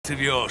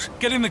of yours.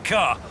 Get in the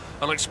car.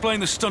 I'll explain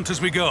the stunt as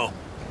we go.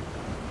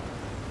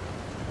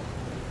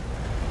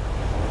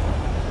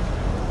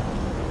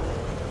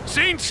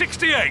 Scene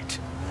 68.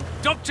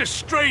 Dr.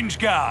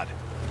 Strangeguard.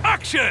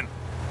 Action!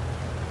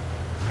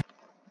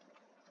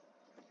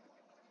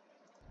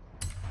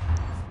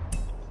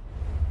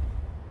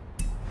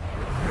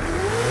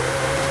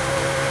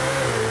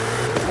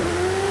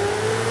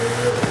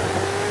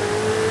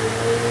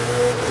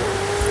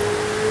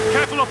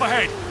 Careful up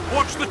ahead.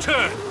 Watch the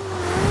turn.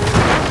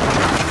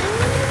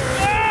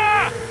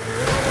 Ah!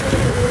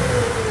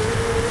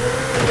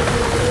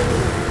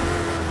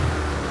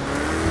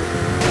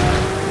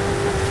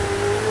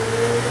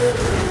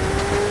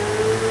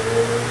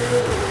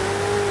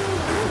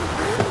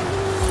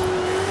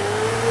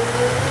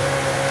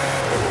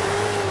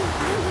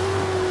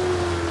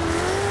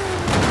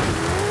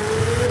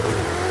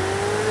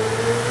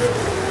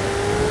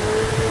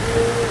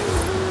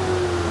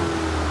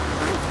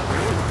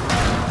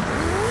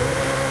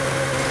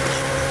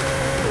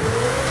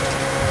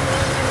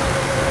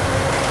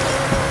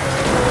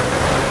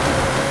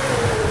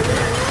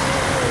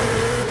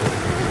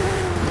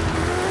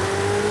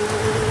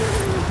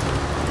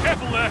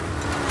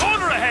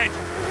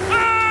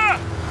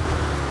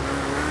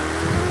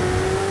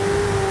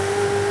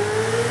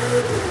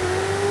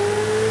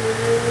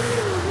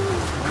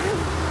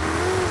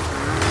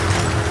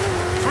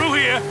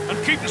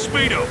 Keep the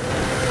speed up.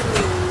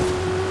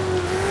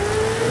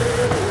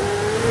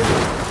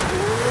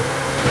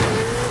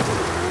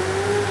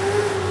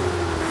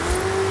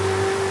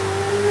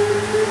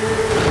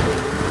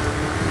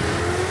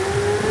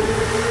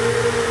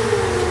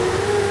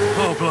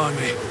 Oh,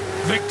 blimey.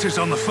 Victor's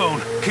on the phone.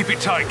 Keep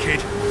it tight,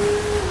 kid.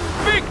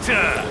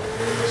 Victor!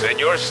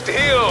 Senor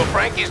Steele,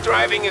 Frankie's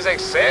driving is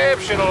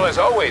exceptional as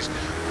always.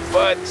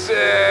 But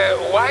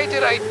why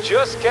did I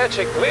just catch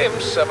a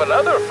glimpse of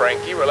another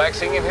Frankie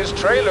relaxing in his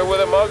trailer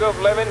with a mug of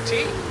lemon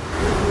tea?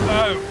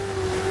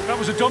 That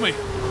was a dummy.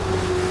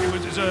 It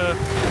was a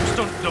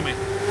stunt dummy.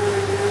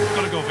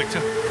 Gotta go,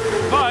 Victor.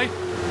 Bye.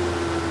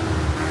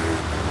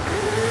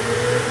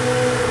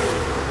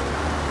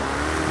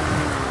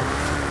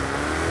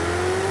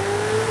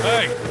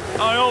 Hey,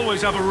 I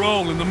always have a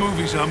role in the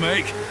movies I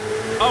make.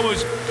 I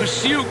was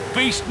Pursuit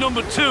Beast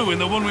 #2 in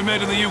the one we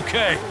made in the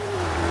UK.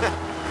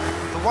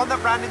 The one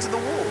that ran into the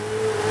wall.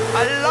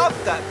 I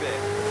loved that bit.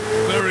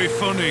 Very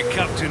funny,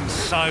 Captain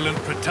Silent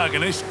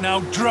Protagonist.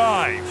 Now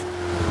drive!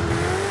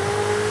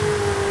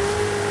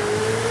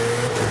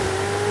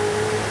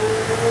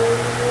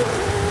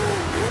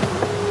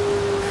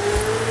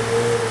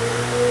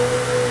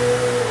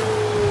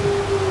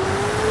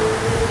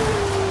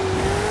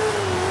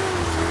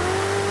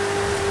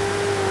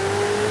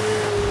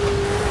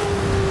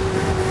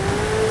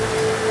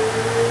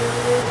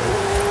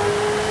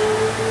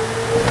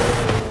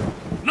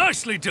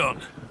 Nicely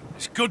done.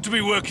 It's good to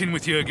be working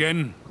with you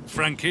again,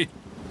 Frankie.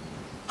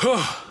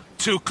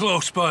 Too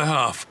close by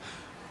half.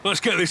 Let's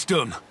get this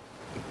done.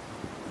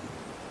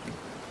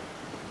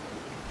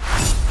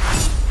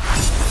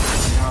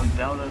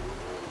 Delta